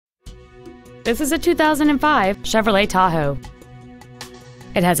This is a 2005 Chevrolet Tahoe.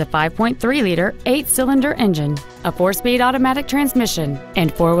 It has a 5.3-liter, 8-cylinder engine, a 4-speed automatic transmission,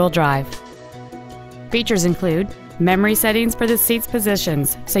 and 4-wheel drive. Features include memory settings for the seat's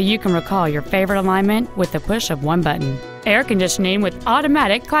positions so you can recall your favorite alignment with the push of one button, air conditioning with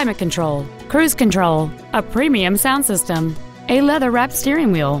automatic climate control, cruise control, a premium sound system, a leather-wrapped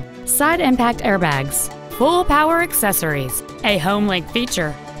steering wheel, side impact airbags, full power accessories, a home link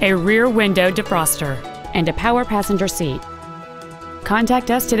feature, a rear window defroster, and a power passenger seat.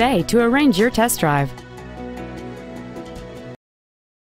 Contact us today to arrange your test drive.